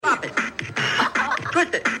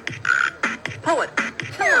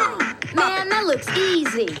looks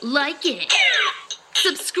easy. Like it.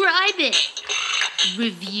 Subscribe it.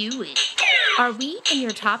 Review it. Are we in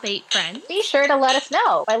your top 8 friends? Be sure to let us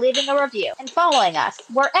know by leaving a review and following us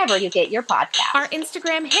wherever you get your podcast. Our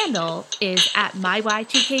Instagram handle is at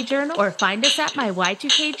myy2kjournal or find us at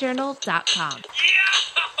myy2kjournal.com.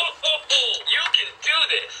 You can do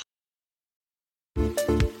this.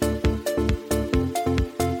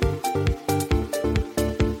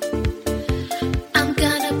 I'm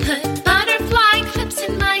gonna put butterfly clips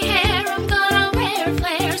in my hair. I'm gonna wear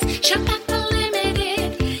flares. Shop at the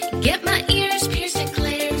Limited. Get my ears pierced at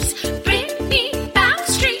Claire's. Britney,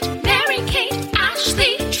 Backstreet, Mary-Kate,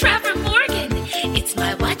 Ashley, Trevor Morgan. It's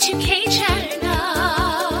my Y2K journal.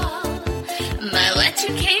 My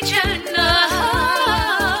Y2K journal.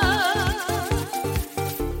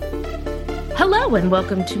 Hello and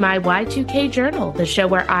welcome to my Y2K Journal, the show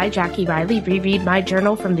where I, Jackie Riley, reread my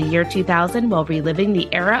journal from the year 2000 while reliving the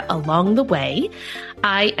era along the way.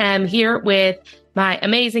 I am here with my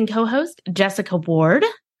amazing co-host, Jessica Ward,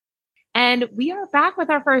 and we are back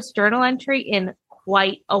with our first journal entry in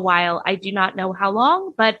quite a while. I do not know how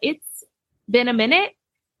long, but it's been a minute,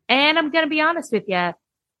 and I'm going to be honest with you.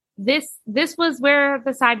 This was where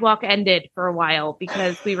the sidewalk ended for a while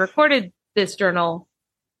because we recorded this journal.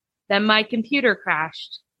 Then my computer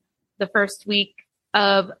crashed the first week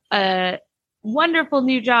of a wonderful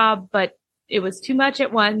new job, but it was too much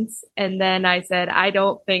at once. And then I said, I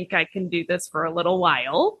don't think I can do this for a little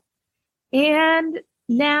while. And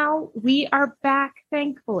now we are back,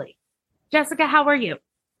 thankfully. Jessica, how are you?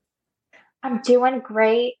 I'm doing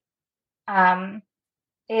great.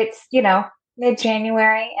 It's,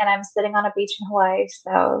 mid-January and I'm sitting on a beach in Hawaii,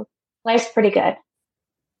 so life's pretty good.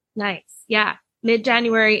 Nice. Yeah.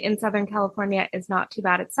 Mid-January in Southern California is not too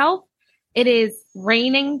bad itself. It is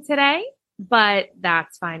raining today, but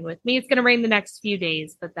that's fine with me. It's going to rain the next few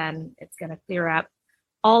days, but then it's going to clear up.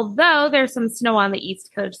 Although there's some snow on the East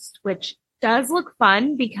Coast, which does look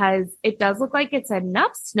fun because it does look like it's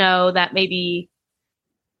enough snow that maybe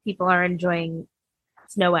people are enjoying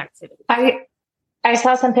snow activities. I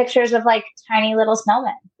saw some pictures of like tiny little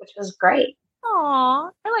snowmen, which was great. Aw,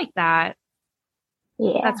 I like that.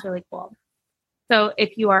 Yeah. That's really cool. So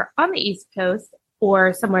if you are on the East Coast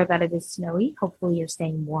or somewhere that it is snowy, hopefully you're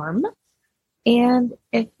staying warm. And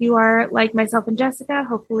if you are like myself and Jessica,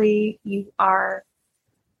 hopefully you are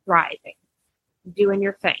thriving, doing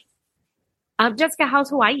your thing. Jessica, how's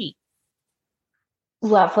Hawaii?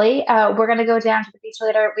 Lovely. We're going to go down to the beach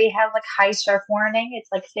later. We have like high surf warning.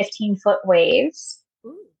 It's like 15-foot waves.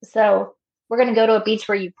 Ooh. So we're going to go to a beach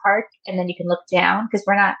where you park and then you can look down because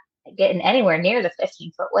we're not getting anywhere near the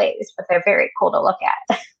 15-foot waves, but they're very cool to look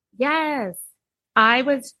at. Yes. I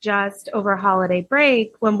was just over holiday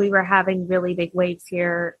break when we were having really big waves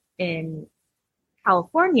here in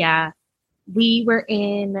California. We were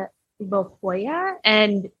in La Jolla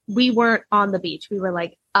and we weren't on the beach. We were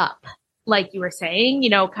like up, like you were saying,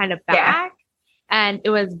 kind of back. Yeah. And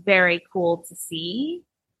it was very cool to see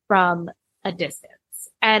from a distance.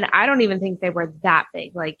 And I don't even think they were that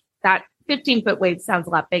big. Like that 15-foot wave sounds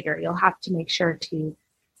a lot bigger. You'll have to make sure to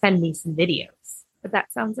send me some videos. But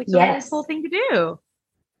that sounds like a really cool thing to do.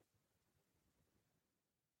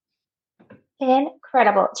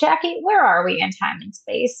 Incredible. Jackie, where are we in time and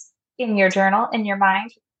space? In your journal, in your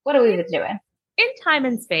mind? What are we doing? In time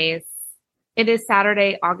and space, it is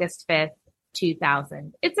Saturday, August 5th,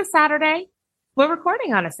 2000. It's a Saturday. We're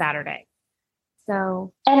recording on a Saturday.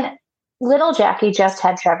 So. And little Jackie just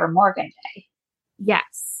had Trevor Morgan Day.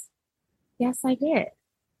 Yes. Yes, I did.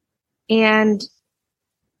 And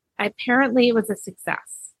apparently it was a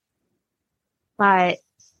success. But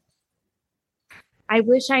I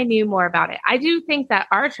wish I knew more about it. I do think that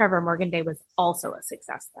our Trevor Morgan Day was also a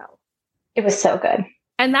success, though. It was so good.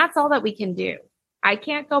 And that's all that we can do. I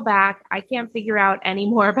can't go back. I can't figure out any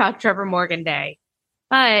more about Trevor Morgan Day.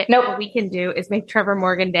 But What we can do is make Trevor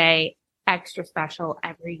Morgan Day extra special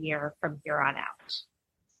every year from here on out.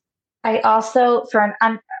 I also, for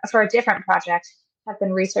a different project, have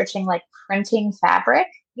been researching like printing fabric.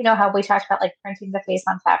 You know how we talked about like printing the face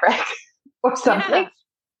on fabric or something?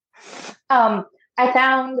 Yeah. I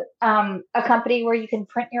found a company where you can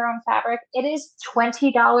print your own fabric. It is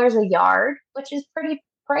 $20 a yard, which is pretty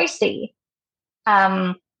pricey.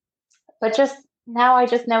 But just now I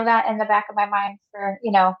just know that in the back of my mind for,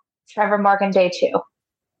 Trevor Morgan Day too.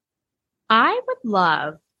 I would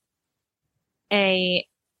love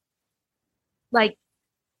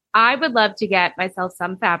I would love to get myself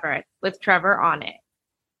some fabric with Trevor on it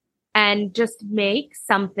and just make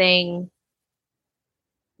something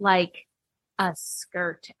like a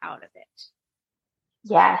skirt out of it.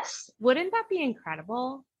 Yes. Wouldn't that be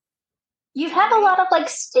incredible? You've had a lot of like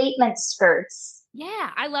statement skirts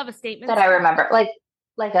Yeah, I love a that statement I skirt. remember, like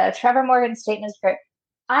a Trevor Morgan statement skirt.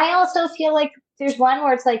 I also feel like there's one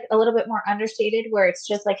where it's like a little bit more understated, where it's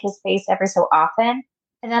just like his face every so often,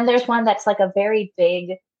 and then there's one that's like a very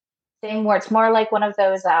big thing where it's more like one of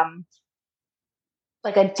those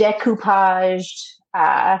like a decoupaged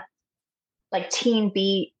like teen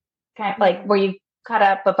beat kind of like Mhm. where you cut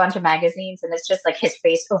up a bunch of magazines and it's just like his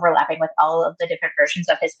face overlapping with all of the different versions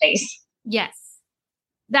of his face. Yes,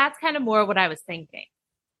 that's kind of more what I was thinking.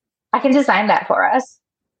 I can design that for us.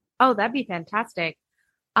 Oh, that'd be fantastic.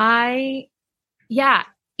 I, yeah,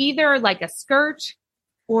 either like a skirt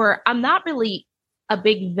or I'm not really a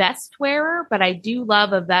big vest wearer, but I do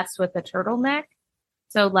love a vest with a turtleneck.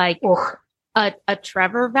 So like Ugh. a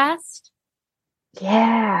Trevor vest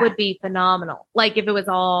Yeah. would be phenomenal. Like if it was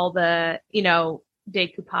all the,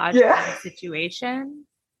 decoupage kind Yeah. of situation,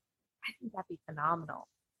 I think that'd be phenomenal.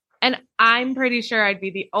 And I'm pretty sure I'd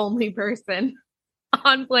be the only person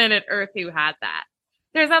on planet Earth who had that.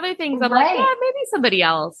 There's other things I'm like, Right. yeah, maybe somebody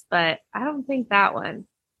else, but I don't think that one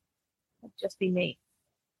would just be me.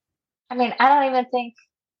 I mean, I don't even think,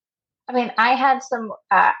 I mean, I had some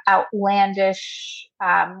outlandish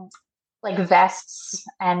like vests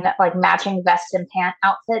and like matching vest and pant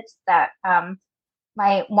outfits that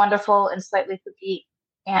my wonderful and slightly kooky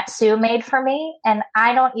Aunt Sue made for me. And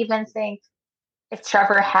I don't even think if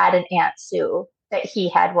Trevor had an Aunt Sue that he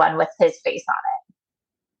had one with his face on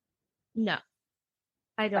No,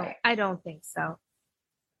 I it. don't. Right. I don't think so.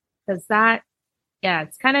 Because that, yeah,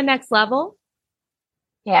 it's kind of next level.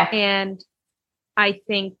 Yeah. And I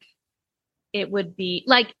think it would be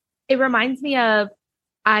like, it reminds me of,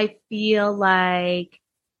 I feel like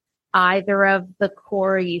either of the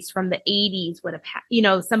Coreys from the 80s would have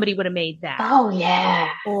had, somebody would have made that. Oh, yeah.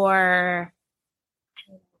 Or,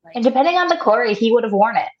 like, And depending on the Corey, he would have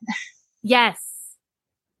worn it. yes.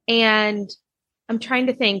 And I'm trying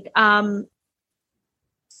to think,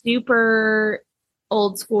 super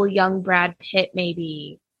old school young Brad Pitt,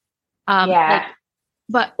 maybe. Yeah.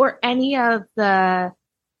 Or any of the,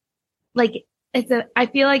 like, I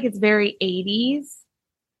feel like it's very 80s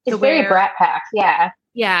to It's very where, Brat Pack. Yeah.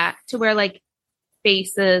 yeah, to where like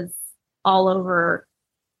faces all over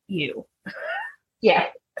you. Yeah.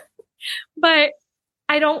 But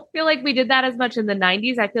I don't feel like we did that as much in the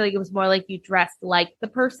 90s. I feel like it was more like you dressed like the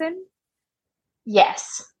person,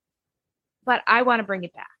 Yes. but I want to bring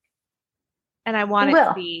it back. And I want We it to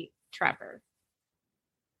will. be Trevor.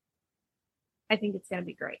 I think it's going to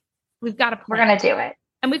be great. We've got a We're plan going to do it.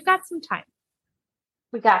 and we've got some time.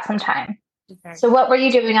 We got some time. Okay. So, what were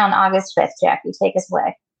you doing on August 5th, Jackie? Take us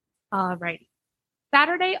away. All righty.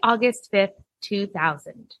 Saturday, August 5th,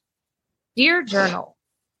 2000. Dear Journal,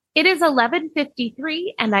 it is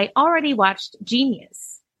 11:53 and I already watched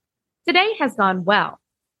Genius. Today has gone well.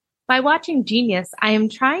 By watching Genius, I am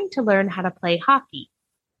trying to learn how to play hockey.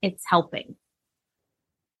 It's helping.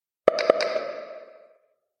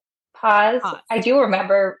 Pause. Pause. I do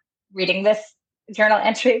remember reading this journal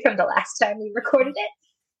entry from the last time we recorded it.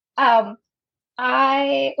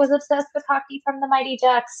 I was obsessed with hockey from the Mighty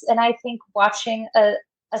Ducks, and I think watching a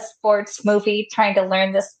sports movie trying to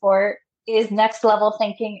learn the sport is next level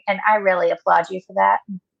thinking, and I really applaud you for that.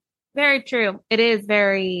 Very true. It is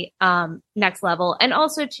very next level. And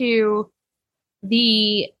also to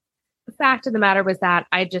the fact of the matter was that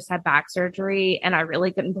I just had back surgery and I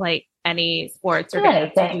really couldn't play any sports or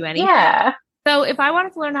get to do anything. Yeah. So if I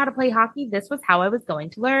wanted to learn how to play hockey, this was how I was going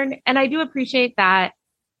to learn. And I do appreciate that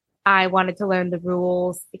I wanted to learn the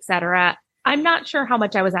rules, etc. I'm not sure how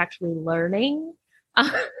much I was actually learning,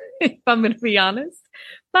 if I'm going to be honest,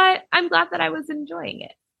 but I'm glad that I was enjoying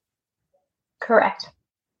it. Correct.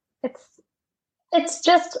 It's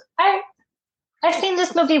just I've seen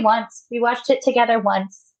this movie once. We watched it together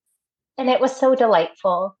once, and it was so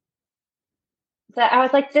delightful that I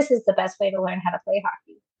was like, this is the best way to learn how to play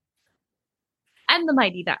hockey. And the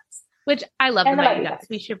Mighty Ducks, which I love And the Mighty Ducks.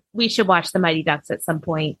 We should watch the Mighty Ducks at some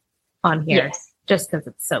point on here, yes. Just because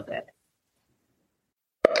it's so good.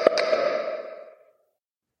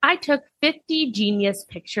 I took 50 Genius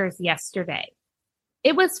pictures yesterday.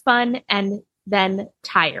 It was fun and then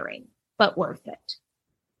tiring, but worth it.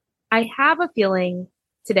 I have a feeling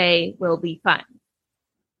today will be fun.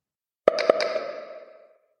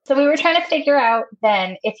 So we were trying to figure out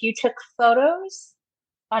then if you took photos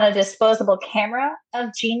on a disposable camera of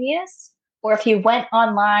Genius or if you went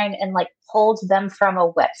online and like pulled them from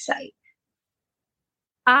a website.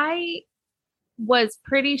 I was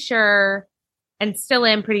pretty sure and still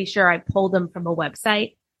am pretty sure I pulled them from a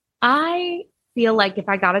website. I feel like if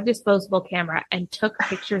I got a disposable camera and took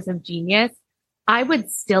pictures of Genius, I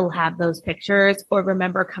would still have those pictures or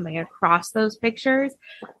remember coming across those pictures.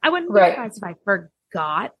 I wouldn't be Right. surprised if I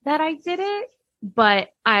forgot that I did it, but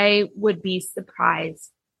I would be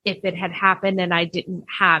surprised if it had happened and I didn't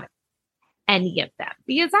have any of them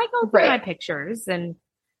because I go through my Right. pictures and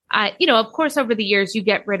of course, over the years, you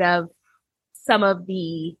get rid of some of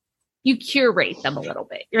you curate them a little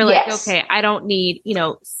bit. You're like, Yes. okay, I don't need,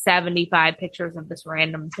 75 pictures of this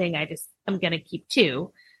random thing. I'm going to keep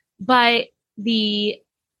 2. But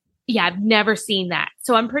I've never seen that.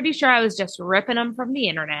 So I'm pretty sure I was just ripping them from the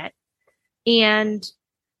internet and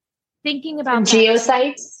thinking about that.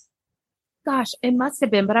 Geosites? Gosh, it must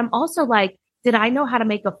have been. But I'm also like, did I know how to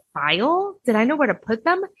make a file? Did I know where to put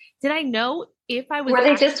them? Did I know if I was? Were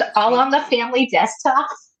they just all on the family desktop?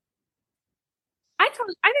 I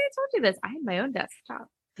think I told you this. I had my own desktop.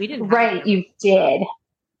 We didn't. Right, you did.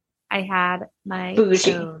 I had my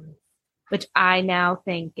Bougie. own, which I now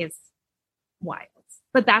think is wild.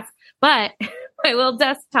 But my little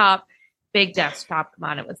desktop, big desktop. Come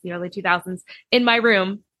on, it was the early 2000s in my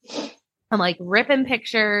room. I'm like ripping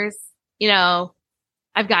pictures.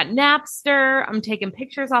 I've got Napster. I'm taking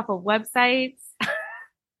pictures off of websites.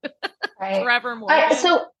 Right. Trevor Morgan.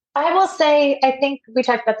 So I will say, I think we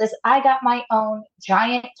talked about this. I got my own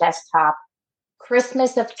giant desktop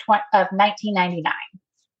Christmas of 1999.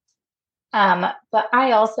 But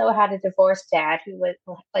I also had a divorced dad who was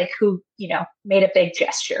who made a big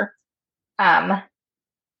gesture. I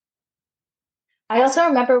also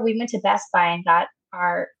remember we went to Best Buy and got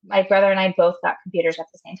my brother and I both got computers at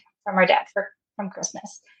the same time from our dad from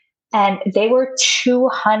Christmas, and they were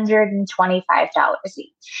 $225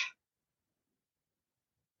 each.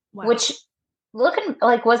 Wow. Which looking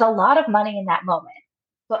was a lot of money in that moment,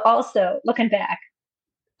 but also looking back,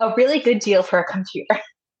 a really good deal for a computer.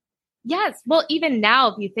 Yes. Well, even now,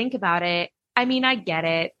 if you think about it, I mean, I get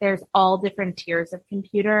it. There's all different tiers of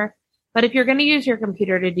computer, but if you're going to use your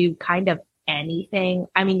computer to do kind of anything,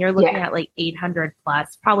 I mean, you're looking at like 800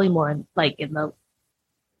 plus, probably more in the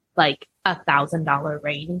 $1,000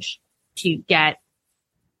 range to get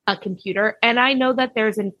a computer. And I know that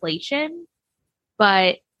there's inflation,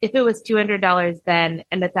 but if it was $200 then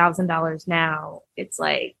and $1,000 now, it's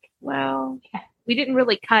like, well, we didn't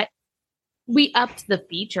really we upped the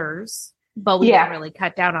features, but we didn't really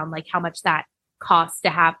cut down on how much that costs to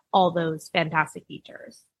have all those fantastic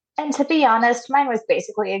features. And to be honest, mine was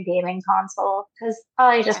basically a gaming console because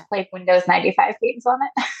I just played Windows 95 games on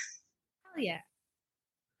it. Hell yeah.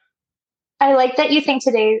 I like that you think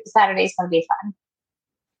Saturday's going to be fun.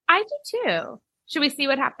 I do too. Should we see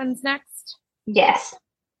what happens next? Yes.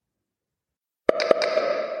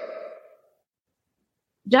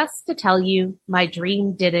 Just to tell you, my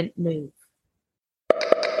dream didn't move.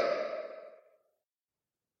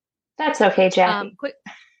 That's okay, Jackie.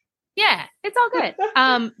 Yeah, it's all good.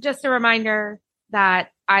 Just a reminder that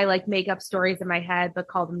I make up stories in my head, but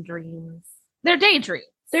call them dreams. They're daydreams.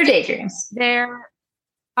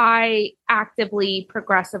 I actively,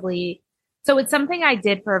 progressively. So it's something I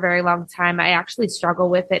did for a very long time. I actually struggle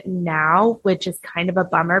with it now, which is kind of a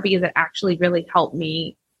bummer because it actually really helped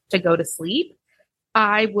me to go to sleep.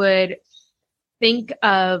 I would think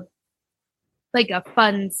of a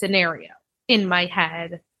fun scenario in my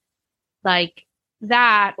head, like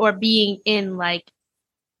that, or being in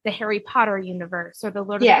the Harry Potter universe or the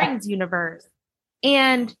Lord of the Rings universe,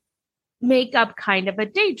 and make up kind of a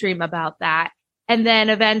daydream about that. And then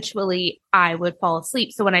eventually I would fall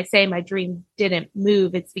asleep. So when I say my dream didn't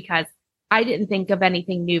move, it's because I didn't think of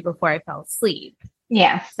anything new before I fell asleep.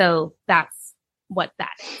 Yeah. So that's what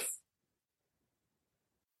that is.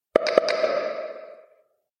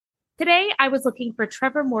 Today, I was looking for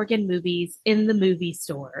Trevor Morgan movies in the movie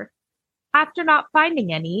store. After not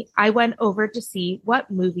finding any, I went over to see what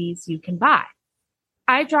movies you can buy.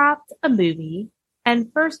 I dropped a movie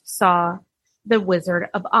and first saw The Wizard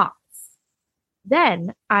of Oz.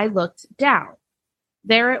 Then I looked down.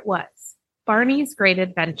 There it was, Barney's Great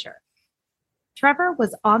Adventure. Trevor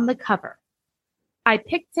was on the cover. I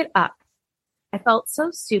picked it up. I felt so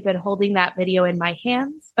stupid holding that video in my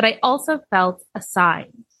hands, but I also felt a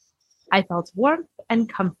sign. I felt warmth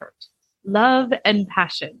and comfort, love and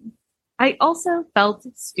passion. I also felt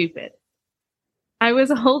stupid. I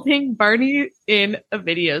was holding Barney in a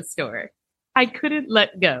video store. I couldn't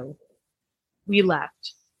let go. We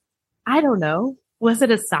left. I don't know. Was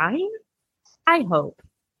it a sign? I hope.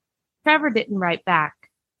 Trevor didn't write back.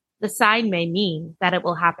 The sign may mean that it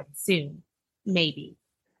will happen soon. Maybe.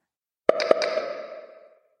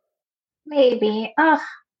 Maybe. Ugh,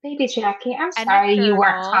 baby Jackie, I'm sorry you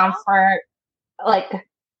weren't comfort,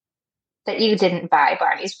 that you didn't buy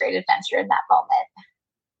Barney's Great Adventure in that moment.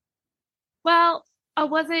 Well,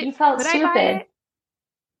 was it, You felt could I buy stupid. it?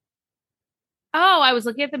 Oh, I was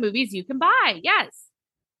looking at the movies you can buy. Yes.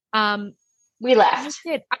 Um, We I left.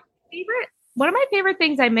 did. One of my favorite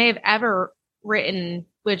things I may have ever written,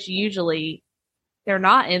 which usually they're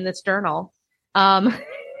not in this journal, um,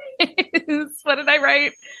 is, what did I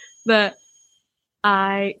write? The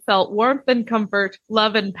I felt warmth and comfort,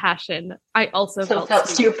 love and passion. I also So felt felt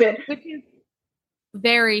stupid, stupid. which is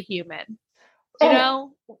very human, you And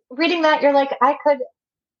know? reading that, you're like, I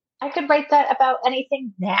could write that about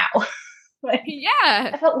anything now. Like,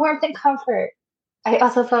 Yeah. I felt warmth and comfort. I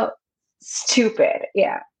also felt stupid.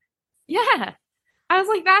 Yeah. Yeah. I was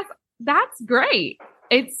like, that's great.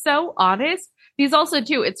 It's so honest. These also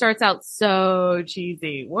too, it starts out so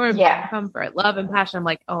cheesy. Warmth and Yeah. comfort, love and passion. I'm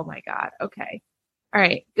like, oh my God, okay. All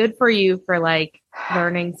right. Good for you for like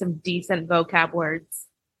learning some decent vocab words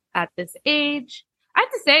at this age. I have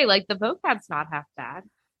to say, like, the vocab's not half bad.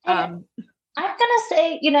 And Um, I'm gonna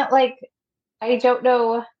say, like, I don't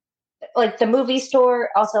know, like the movie store,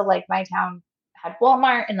 also like my town had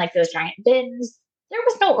Walmart and like those giant bins. There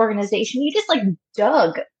was no organization. You just like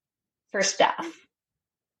dug for stuff.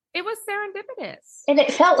 it was serendipitous. And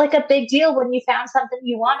it felt like a big deal when you found something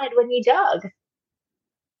you wanted when you dug.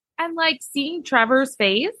 And like seeing Trevor's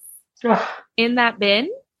face Ugh. in that bin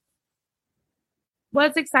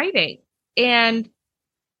was exciting. And,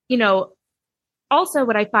 you know, also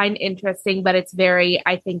what I find interesting, but it's very,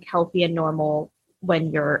 I think, healthy and normal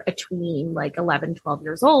when you're a tween, like 11, 12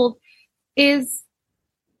 years old, is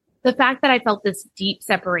the fact that I felt this deep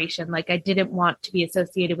separation. Like I didn't want to be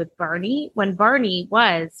associated with Barney when Barney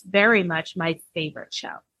was very much my favorite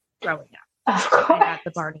show growing up. Of I course. had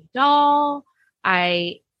the Barney doll.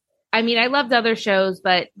 I mean, I loved other shows,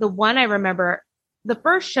 but the one I remember, the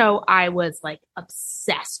first show I was like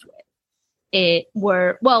obsessed with,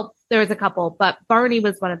 well, there was a couple, but Barney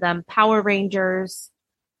was one of them. Power Rangers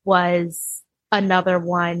was another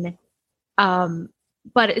one.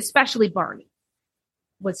 But especially Barney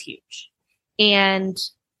was huge. And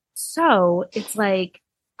so it's like,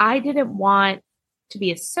 I didn't want to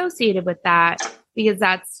be associated with that because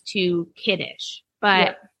that's too kiddish. But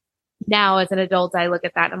Yep. now as an adult, I look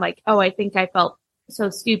at that and I'm like, oh, I think I felt so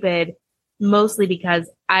stupid, mostly because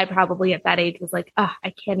I probably at that age was like, oh,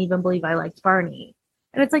 I can't even believe I liked Barney.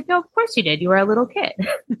 And it's like, no, of course you did. You were a little kid.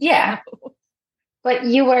 Yeah. But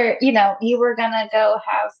you were gonna go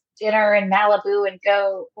have dinner in Malibu and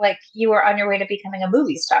go like you were on your way to becoming a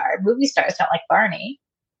movie star. Movie stars don't like Barney.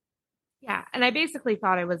 Yeah. And I basically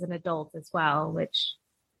thought I was an adult as well, which,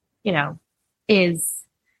 you know, is,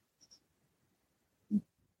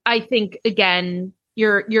 I think again,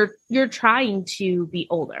 you're trying to be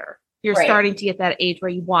older. You're Right. starting to get that age where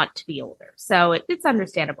you want to be older. So it's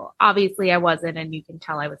understandable. Obviously I wasn't, and you can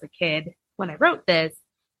tell I was a kid when I wrote this,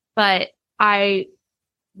 but I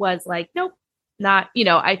was like, nope, not,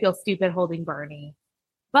 I feel stupid holding Barney,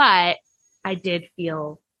 but I did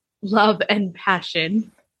feel love and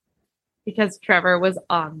passion because Trevor was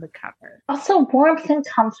on the cover. Also, warmth and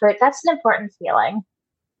comfort. That's an important feeling.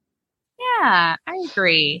 Yeah, I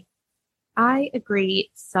agree. I agree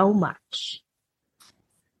so much.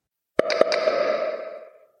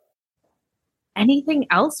 Anything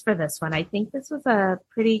else for this one? I think this was a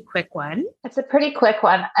pretty quick one. It's a pretty quick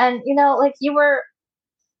one. And like you were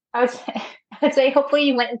I would say, I would say hopefully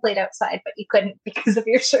you went and played outside, but you couldn't because of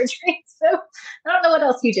your surgery. So I don't know what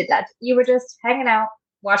else you did that. You were just hanging out,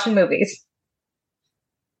 watching movies.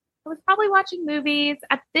 I was probably watching movies.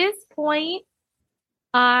 At this point,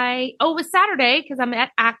 it was Saturday because I'm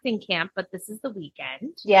at acting camp, but this is the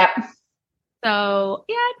weekend. Yeah. So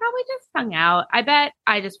yeah, I probably just hung out. I bet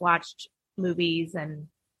I just watched movies, and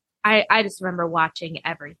I just remember watching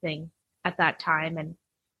everything at that time. And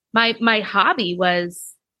my hobby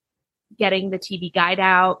was getting the TV guide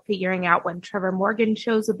out, figuring out when Trevor Morgan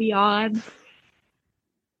shows would be on,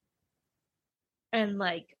 and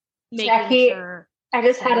like making Jackie, sure. I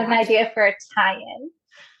just had an idea for a tie-in.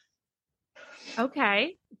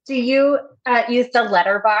 Okay. Do you use the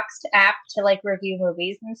Letterboxd app to like review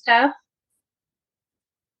movies and stuff?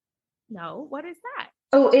 No, what is that?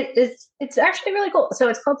 Oh, it's actually really cool. So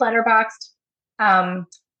it's called Letterboxd.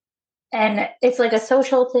 And it's like a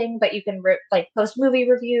social thing, but you can like post movie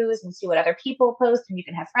reviews and see what other people post, and you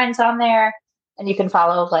can have friends on there, and you can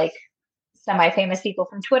follow like semi-famous people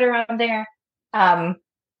from Twitter on there. And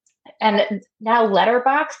now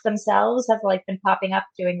Letterboxd themselves have like been popping up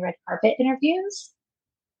doing red carpet interviews.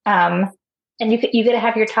 And you get to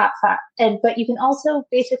have your top five, but you can also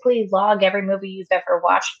basically log every movie you've ever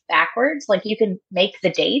watched backwards. Like you can make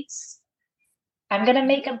the dates. I'm gonna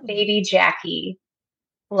make a baby Jackie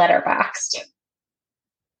Letterboxd.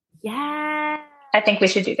 Yeah. I think we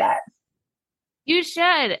should do that. You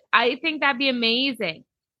should. I think that'd be amazing.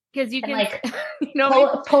 Because you can,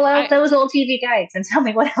 pull out those old TV guides and tell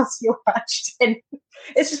me what else you watched. And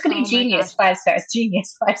it's just going to be genius, 5 stars,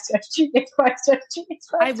 genius, 5 stars, genius, 5 stars, genius,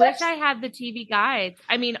 5 stars. I wish I had the TV guides.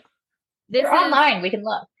 I mean, they're online. We can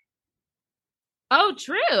look. Oh,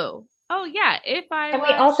 true. Oh, yeah. And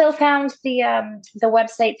we also found the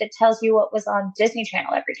website that tells you what was on Disney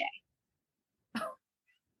Channel every day.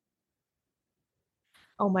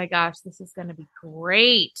 Oh my gosh, this is going to be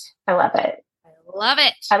great. I love it. Love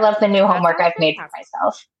it. I love the new homework I've made for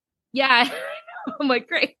myself. Yeah. I'm like,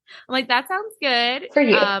 great. I'm like, that sounds good. For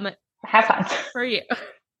you. Have fun. For you.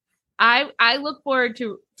 I look forward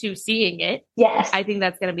to seeing it. Yes. I think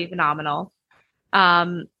that's going to be phenomenal.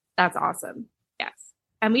 That's awesome. Yes.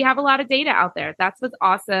 And we have a lot of data out there. That's what's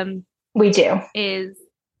awesome. We do. Is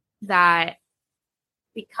that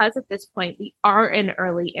because at this point we are in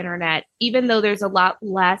early internet, even though there's a lot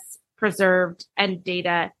less preserved and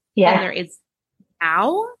data than there is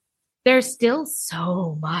now, there's still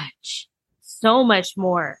so much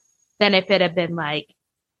more than if it had been like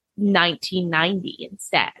 1990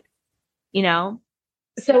 instead, you know?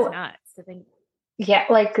 So it's nuts to think. Yeah,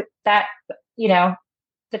 like that, you know,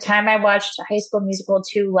 the time I watched High School Musical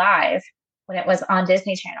 2 live when it was on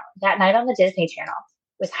Disney Channel, that night on the Disney Channel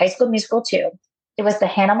was High School Musical 2. It was the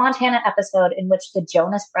Hannah Montana episode in which the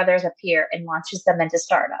Jonas Brothers appear and launches them into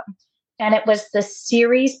stardom. And it was the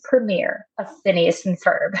series premiere of Phineas and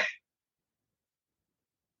Ferb.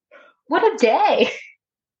 What a day.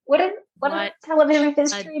 What a television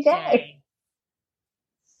history day.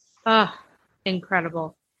 Oh,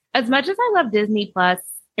 incredible. As much as I love Disney Plus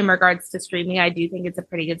in regards to streaming, I do think it's a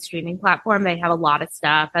pretty good streaming platform. They have a lot of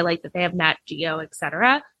stuff. I like that they have Nat Geo,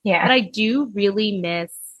 etc. Yeah. But I do really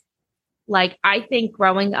miss, like, I think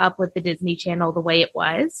growing up with the Disney Channel the way it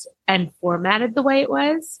was and formatted the way it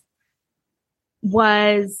was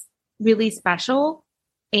really special,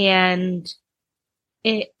 and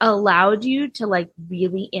it allowed you to like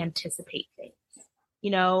really anticipate things. You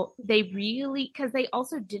know, they really, because they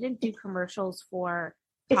also didn't do commercials for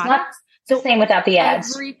products. It's not the same without the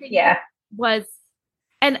ads. Everything yeah. was,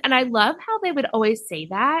 and I love how they would always say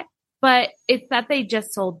that, but it's that they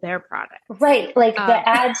just sold their product. Right. Like the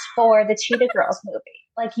ads for the Cheetah Girls movie.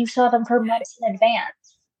 Like you saw them for months in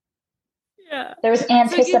advance. Yeah. There was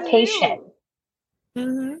anticipation.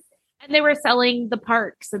 Mm-hmm. And they were selling the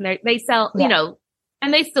parks, and they sell, you know,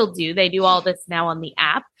 and they still do. They do all this now on the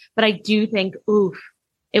app. But I do think,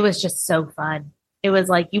 it was just so fun. It was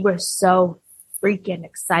like you were so freaking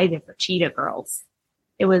excited for Cheetah Girls.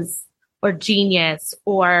 It was, or Genius,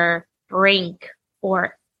 or Brink,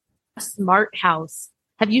 or Smart House.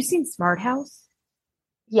 Have you seen Smart House?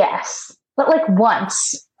 Yes, but like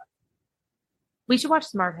once. We should watch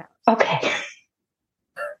Smart House. Okay.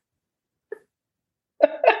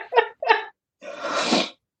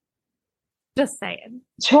 Just saying.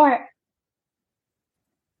 Sure.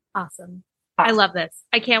 Awesome. I love this.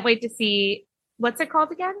 I can't wait to see, what's it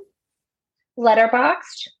called again?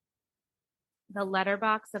 Letterboxd. The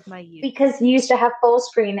letterbox of my youth. Because you used to have full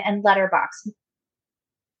screen and letterbox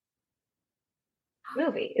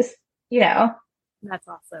movies, you know. That's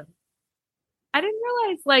awesome. I didn't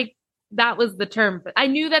realize like that was the term, but I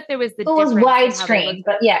knew that there was the it was widescreen,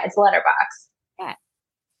 but yeah, it's letterbox. Yeah.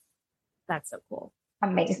 That's so cool.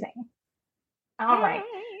 Amazing. All right.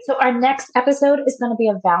 So our next episode is going to be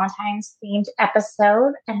a Valentine's themed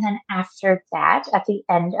episode. And then after that, at the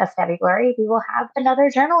end of February, we will have another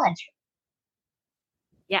journal entry.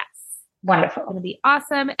 Yes. Wonderful. It's going to be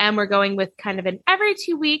awesome. And we're going with kind of an every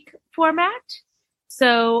 2-week format.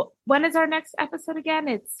 So when is our next episode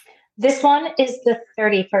again? This one is the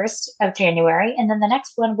 31st of January. And then the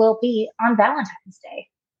next one will be on Valentine's Day.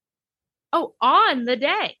 Oh, on the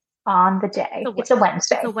day. On the day. It's a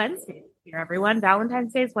Wednesday. It's a Wednesday. Here, everyone.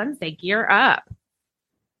 Valentine's Day is Wednesday. Gear up.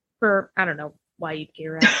 For, I don't know why you'd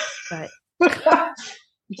gear up, but.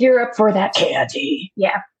 Gear up for that candy.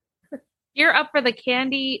 Yeah. Gear up for the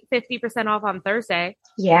candy 50% off on Thursday.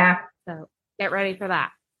 Yeah. So get ready for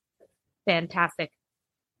that. Fantastic.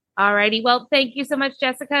 Alrighty. Well, thank you so much,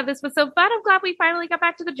 Jessica. This was so fun. I'm glad we finally got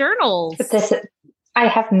back to the journals. I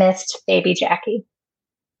have missed baby Jackie.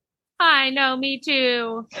 I know, me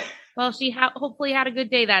too. Well, she hopefully had a good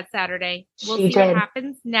day that Saturday. We'll see what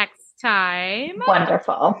happens next time.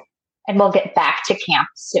 Wonderful. And we'll get back to camp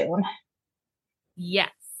soon. Yes.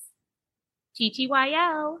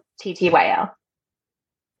 TTYL. TTYL.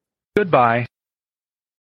 Goodbye.